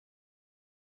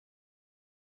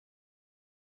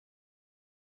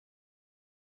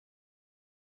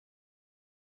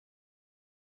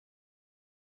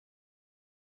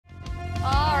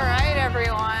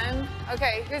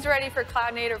Okay, who's ready for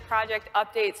Cloud Native Project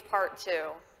Updates Part 2?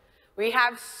 We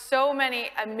have so many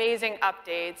amazing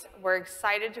updates. We're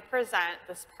excited to present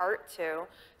this Part 2,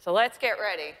 so let's get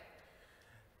ready.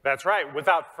 That's right.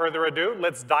 Without further ado,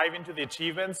 let's dive into the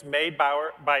achievements made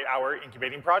by our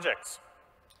incubating projects.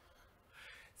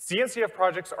 CNCF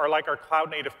projects are like our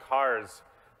cloud-native cars.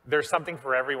 They're something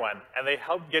for everyone, and they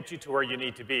help get you to where you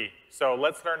need to be. So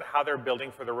let's learn how they're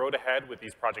building for the road ahead with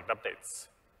these project updates.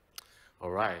 All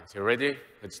right, you ready?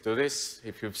 Let's do this.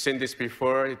 If you've seen this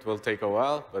before, it will take a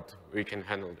while, but we can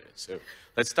handle this. So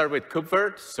let's start with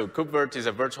KubeVirt. So KubeVirt is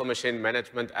a virtual machine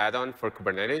management add-on for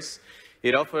Kubernetes.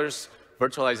 It offers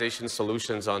virtualization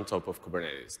solutions on top of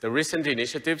Kubernetes. The recent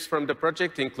initiatives from the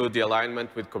project include the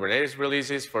alignment with Kubernetes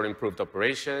releases for improved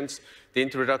operations, the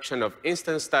introduction of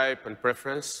instance type and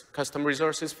preference custom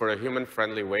resources for a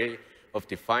human-friendly way of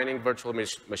defining virtual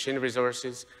machine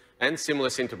resources, and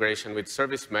seamless integration with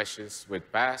service meshes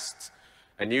with PAST,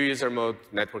 a new user mode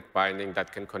network binding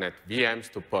that can connect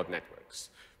VMs to pod networks.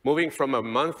 Moving from a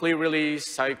monthly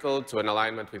release cycle to an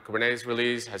alignment with Kubernetes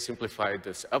release has simplified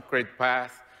this upgrade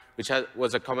path, which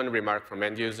was a common remark from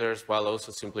end users, while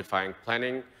also simplifying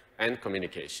planning and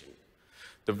communication.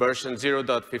 The version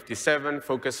 0.57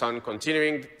 focused on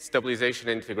continuing stabilization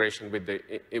and integration with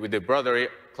the broader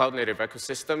cloud-native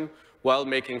ecosystem, while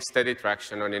making steady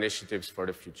traction on initiatives for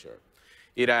the future.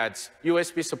 It adds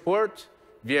USB support,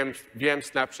 VM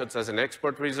snapshots as an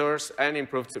export resource, and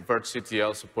improved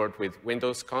virtctl support with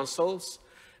Windows consoles,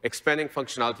 expanding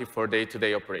functionality for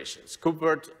day-to-day operations.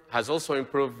 KubeVirt has also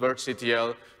improved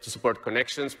virtctl to support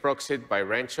connections proxied by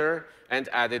Rancher and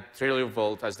added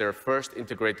TrillioVault as their first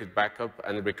integrated backup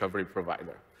and recovery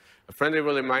provider. A friendly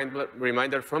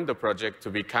reminder from the project to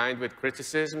be kind with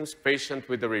criticisms, patient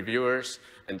with the reviewers,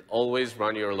 and always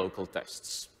run your local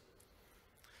tests.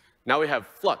 Now we have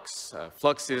Flux.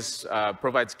 Flux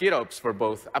provides GitOps for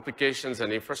both applications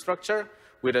and infrastructure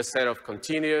with a set of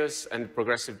continuous and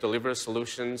progressive delivery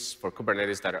solutions for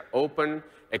Kubernetes that are open,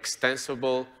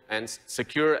 extensible, and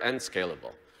secure and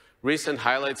scalable. Recent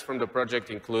highlights from the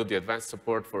project include the advanced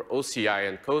support for OCI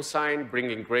and cosign,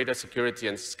 bringing greater security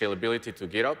and scalability to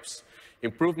GitOps,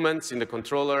 improvements in the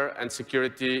controller and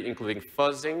security, including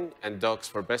fuzzing and docs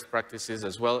for best practices,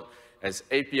 as well as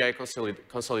API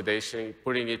consolidation,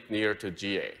 putting it near to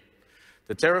GA.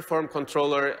 The Terraform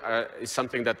controller is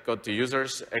something that got the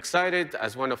users excited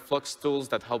as one of Flux tools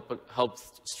that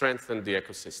helped strengthen the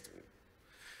ecosystem.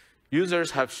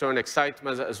 Users have shown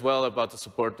excitement as well about the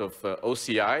support of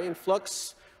OCI in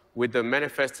Flux with the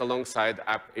manifests alongside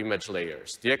app image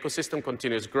layers. The ecosystem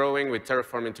continues growing with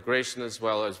Terraform integration as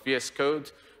well as VS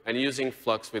Code and using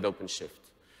Flux with OpenShift.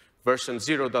 Version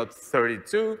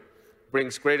 0.32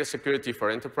 brings greater security for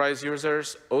enterprise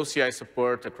users, OCI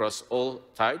support across all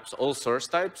types, all source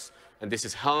types, and this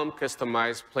is Helm,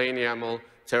 customized, plain YAML,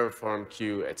 Terraform,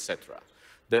 Q, etc.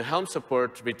 The Helm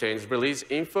support retains release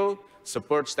info,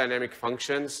 supports dynamic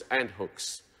functions, and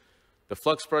hooks. The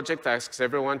Flux project asks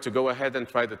everyone to go ahead and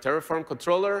try the Terraform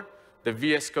controller, the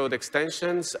VS Code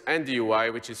extensions, and the UI,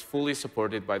 which is fully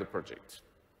supported by the project.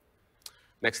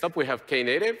 Next up, we have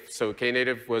Knative. So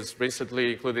Knative was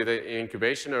recently included in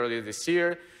incubation earlier this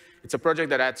year. It's a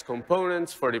project that adds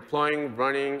components for deploying,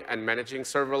 running, and managing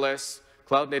serverless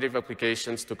cloud-native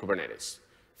applications to Kubernetes,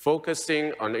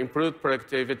 focusing on improved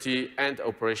productivity and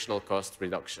operational cost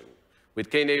reduction. With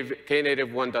Knative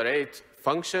 1.8,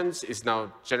 functions is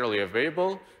now generally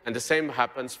available, and the same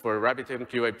happens for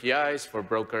RabbitMQ APIs for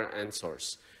broker and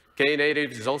source.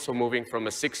 Knative is also moving from a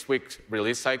 6-week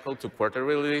release cycle to quarter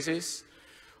releases.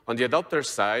 On the adopter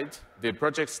side, the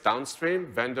project's downstream,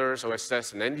 vendors,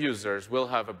 OSS, and end users will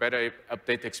have a better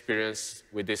update experience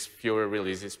with these fewer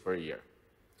releases per year.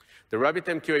 The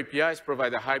RabbitMQ APIs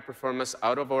provide a high-performance,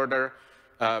 out-of-order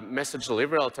message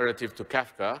delivery alternative to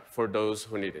Kafka for those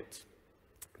who need it.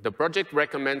 The project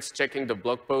recommends checking the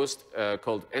blog post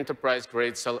called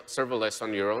Enterprise-Grade Serverless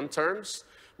on Your Own Terms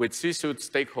with C-suite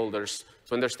stakeholders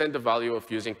to understand the value of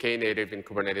using Knative in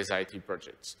Kubernetes IT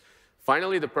projects.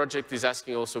 Finally, the project is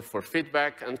asking also for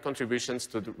feedback and contributions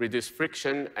to reduce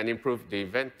friction and improve the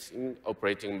eventing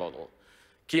operating model.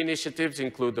 Key initiatives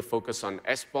include the focus on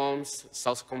SBOMs,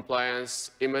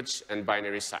 self-compliance, image, and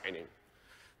binary signing.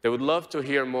 They would love to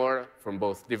hear more from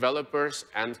both developers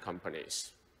and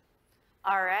companies.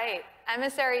 All right.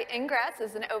 Emissary Ingress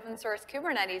is an open source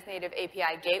Kubernetes native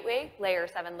API gateway, layer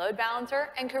 7 load balancer,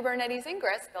 and Kubernetes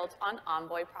Ingress built on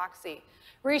Envoy proxy.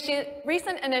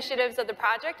 Recent initiatives of the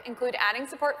project include adding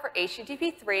support for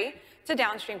HTTP 3 to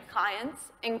downstream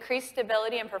clients, increased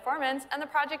stability and performance, and the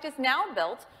project is now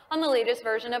built on the latest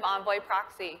version of Envoy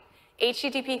proxy.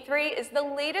 HTTP3 is the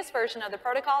latest version of the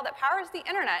protocol that powers the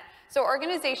internet, so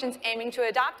organizations aiming to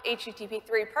adopt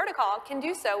HTTP3 protocol can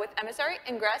do so with Emissary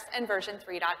Ingress and version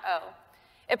 3.0.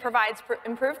 It provides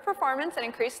improved performance and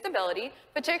increased stability,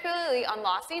 particularly on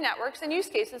lossy networks and use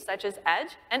cases such as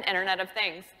Edge and Internet of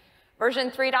Things.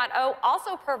 Version 3.0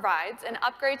 also provides an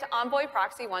upgrade to Envoy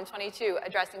Proxy 122,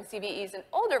 addressing CVEs in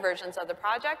older versions of the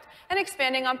project and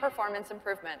expanding on performance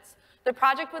improvements. The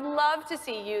project would love to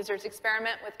see users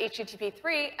experiment with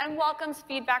HTTP3 and welcomes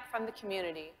feedback from the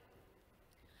community.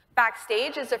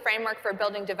 Backstage is a framework for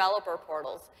building developer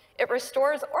portals. It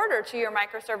restores order to your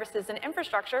microservices and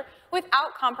infrastructure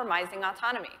without compromising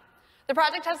autonomy. The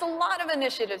project has a lot of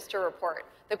initiatives to report.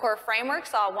 The core framework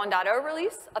saw a 1.0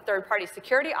 release, a third-party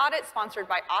security audit sponsored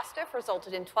by OSTIF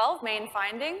resulted in 12 main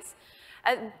findings,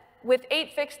 with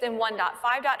 8 fixed in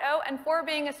 1.5.0 and 4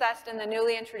 being assessed in the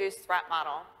newly introduced threat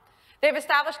model. They've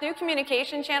established new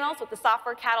communication channels with the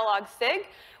software catalog SIG,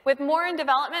 with more in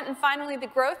development, and finally, the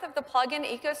growth of the plugin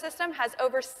ecosystem has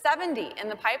over 70 in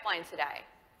the pipeline today.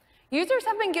 Users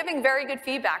have been giving very good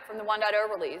feedback from the 1.0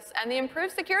 release and the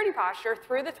improved security posture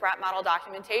through the threat model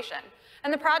documentation.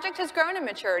 And the project has grown in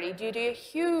maturity due to a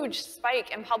huge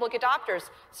spike in public adopters,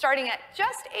 starting at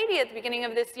just 80 at the beginning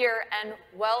of this year and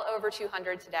well over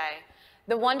 200 today.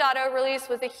 The 1.0 release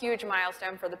was a huge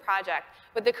milestone for the project.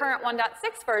 With the current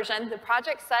 1.6 version, the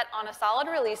project set on a solid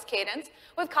release cadence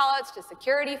with callouts to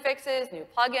security fixes, new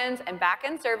plugins, and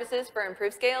back-end services for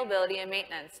improved scalability and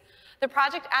maintenance. The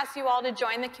project asks you all to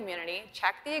join the community,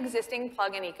 check the existing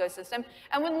plugin ecosystem,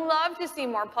 and would love to see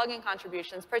more plugin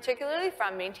contributions, particularly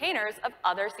from maintainers of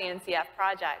other CNCF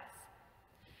projects.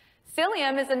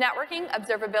 Cilium is a networking,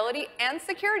 observability, and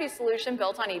security solution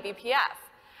built on eBPF.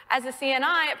 As a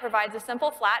CNI, it provides a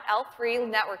simple flat L3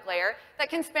 network layer that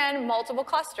can span multiple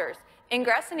clusters,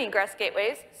 ingress and egress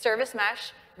gateways, service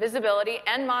mesh, visibility,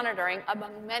 and monitoring,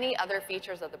 among many other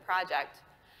features of the project.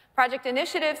 Project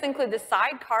initiatives include the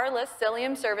sidecar-less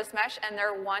Cilium service mesh and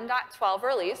their 1.12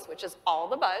 release, which is all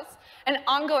the buzz, an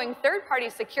ongoing third-party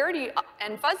security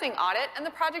and fuzzing audit, and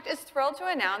the project is thrilled to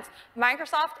announce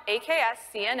Microsoft AKS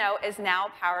CNO is now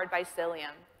powered by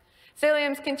Cilium.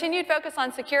 Cilium's continued focus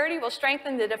on security will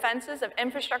strengthen the defenses of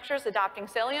infrastructures adopting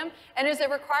Cilium and is a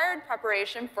required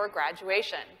preparation for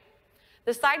graduation.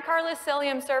 The sidecar-less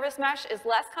Cilium service mesh is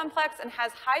less complex and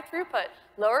has high throughput,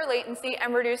 lower latency,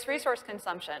 and reduced resource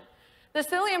consumption. The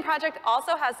Cilium project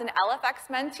also has an LFX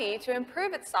mentee to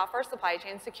improve its software supply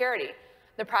chain security.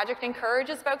 The project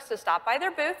encourages folks to stop by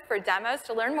their booth for demos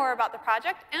to learn more about the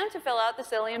project and to fill out the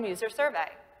Cilium user survey.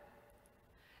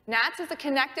 NATS is a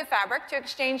connective fabric to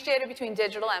exchange data between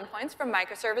digital endpoints from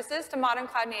microservices to modern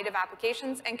cloud-native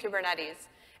applications and Kubernetes.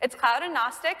 It's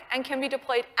cloud-agnostic and can be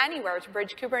deployed anywhere to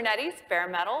bridge Kubernetes, bare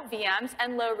metal, VMs,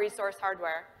 and low-resource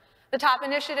hardware. The top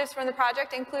initiatives from the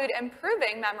project include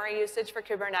improving memory usage for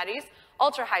Kubernetes,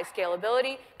 ultra-high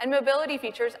scalability, and mobility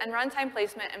features, and runtime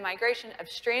placement and migration of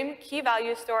stream, key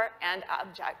value store, and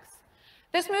objects.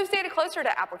 This moves data closer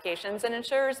to applications and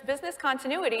ensures business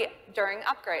continuity during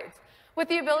upgrades. With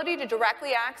the ability to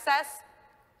directly access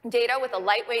data with a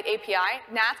lightweight API,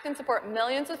 NATS can support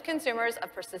millions of consumers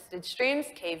of persisted streams,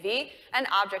 KV, and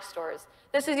object stores.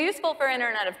 This is useful for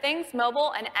Internet of Things,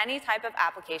 mobile, and any type of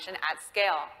application at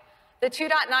scale. The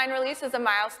 2.9 release is a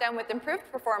milestone with improved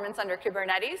performance under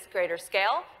Kubernetes, greater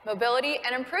scale, mobility,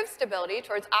 and improved stability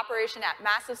towards operation at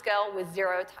massive scale with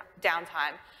zero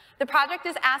downtime. The project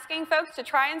is asking folks to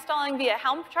try installing via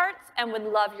Helm charts and would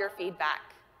love your feedback.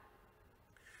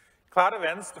 Cloud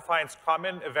Events defines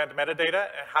common event metadata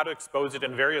and how to expose it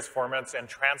in various formats and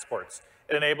transports.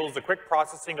 It enables the quick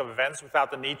processing of events without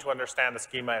the need to understand the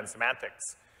schema and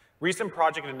semantics. Recent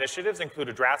project initiatives include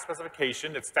a draft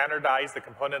specification that standardized the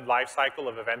component lifecycle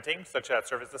of eventing, such as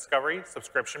service discovery,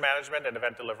 subscription management, and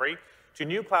event delivery, to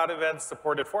new Cloud Events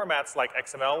supported formats like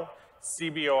XML,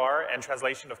 CBOR, and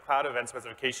translation of Cloud Event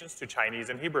specifications to Chinese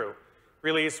and Hebrew.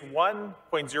 Release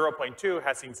 1.0.2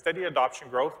 has seen steady adoption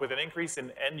growth with an increase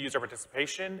in end-user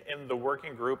participation in the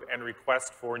working group and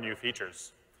request for new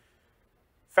features.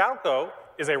 Falco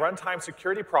is a runtime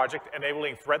security project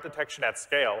enabling threat detection at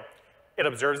scale. It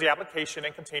observes the application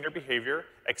and container behavior,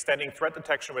 extending threat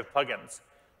detection with plugins.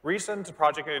 Recent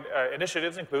project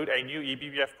initiatives include a new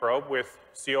eBPF probe with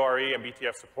CORE and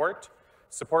BTF support,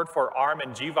 support for ARM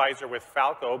and gvisor with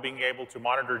Falco being able to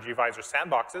monitor gvisor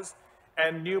sandboxes,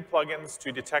 and new plugins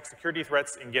to detect security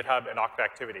threats in GitHub and Okta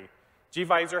activity.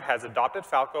 gvisor has adopted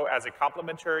Falco as a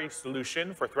complementary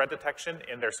solution for threat detection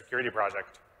in their security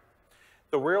project.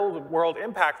 The real-world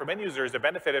impact for end users that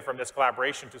benefited from this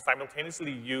collaboration to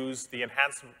simultaneously use the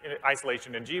enhanced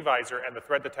isolation in gvisor and the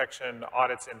threat detection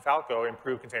audits in Falco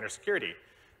improve container security.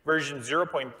 Version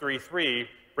 0.33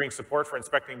 brings support for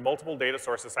inspecting multiple data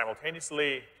sources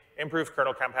simultaneously, improved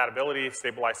kernel compatibility,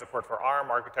 stabilized support for ARM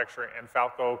architecture, and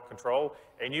Falco control,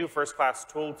 a new first-class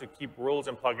tool to keep rules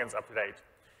and plugins up to date.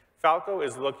 Falco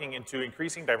is looking into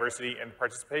increasing diversity and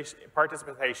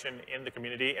participation in the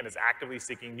community and is actively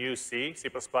seeking new C, C++,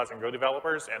 and Go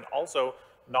developers, and also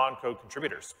non-code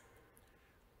contributors.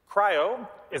 Cryo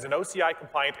is an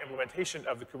OCI-compliant implementation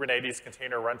of the Kubernetes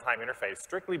Container Runtime Interface,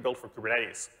 strictly built for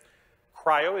Kubernetes.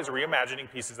 Cryo is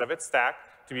reimagining pieces of its stack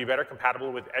to be better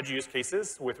compatible with edge use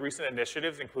cases, with recent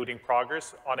initiatives including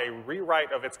progress on a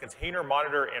rewrite of its container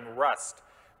monitor in Rust,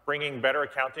 bringing better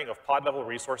accounting of pod-level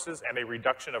resources and a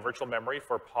reduction of virtual memory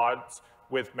for pods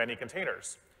with many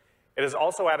containers. It has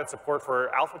also added support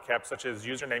for alpha-kept, such as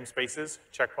user namespaces,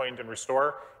 checkpoint and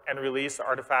restore, and release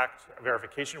artifact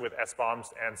verification with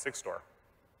SBOMs and SIGSTOR.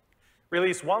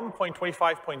 Release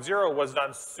 1.25.0 was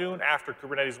done soon after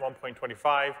Kubernetes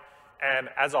 1.25, and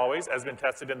as always, has been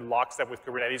tested in lockstep with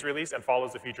Kubernetes release and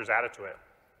follows the features added to it.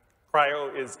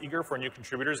 Cryo is eager for new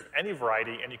contributors of any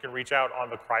variety, and you can reach out on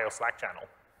the Cryo Slack channel.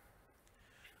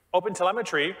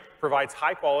 OpenTelemetry provides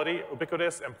high-quality,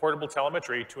 ubiquitous, and portable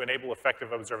telemetry to enable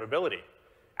effective observability.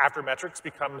 After metrics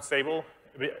became stable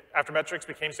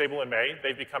in May,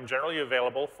 they've become generally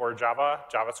available for Java,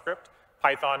 JavaScript,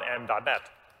 Python, and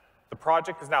 .NET. The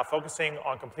project is now focusing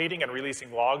on completing and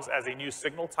releasing logs as a new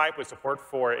signal type with support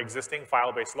for existing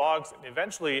file-based logs, and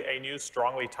eventually a new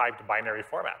strongly typed binary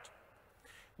format.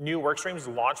 New workstreams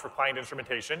launched for client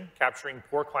instrumentation, capturing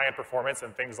poor client performance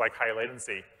and things like high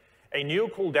latency. A new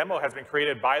cool demo has been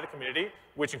created by the community,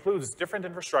 which includes different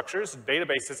infrastructures,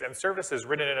 databases, and services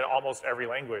written in almost every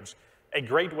language. A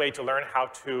great way to learn how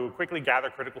to quickly gather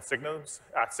critical signals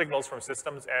from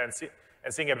systems and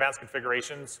seeing advanced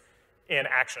configurations in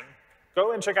action.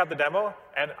 Go and check out the demo,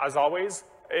 and as always,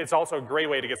 it's also a great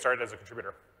way to get started as a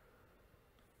contributor.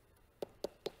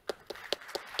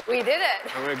 We did it.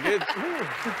 Oh, we did.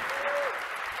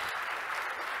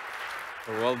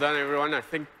 Well done, everyone. I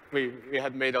think we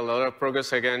had made a lot of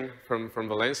progress again from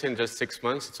Valencia in just 6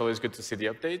 months. It's always good to see the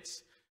updates.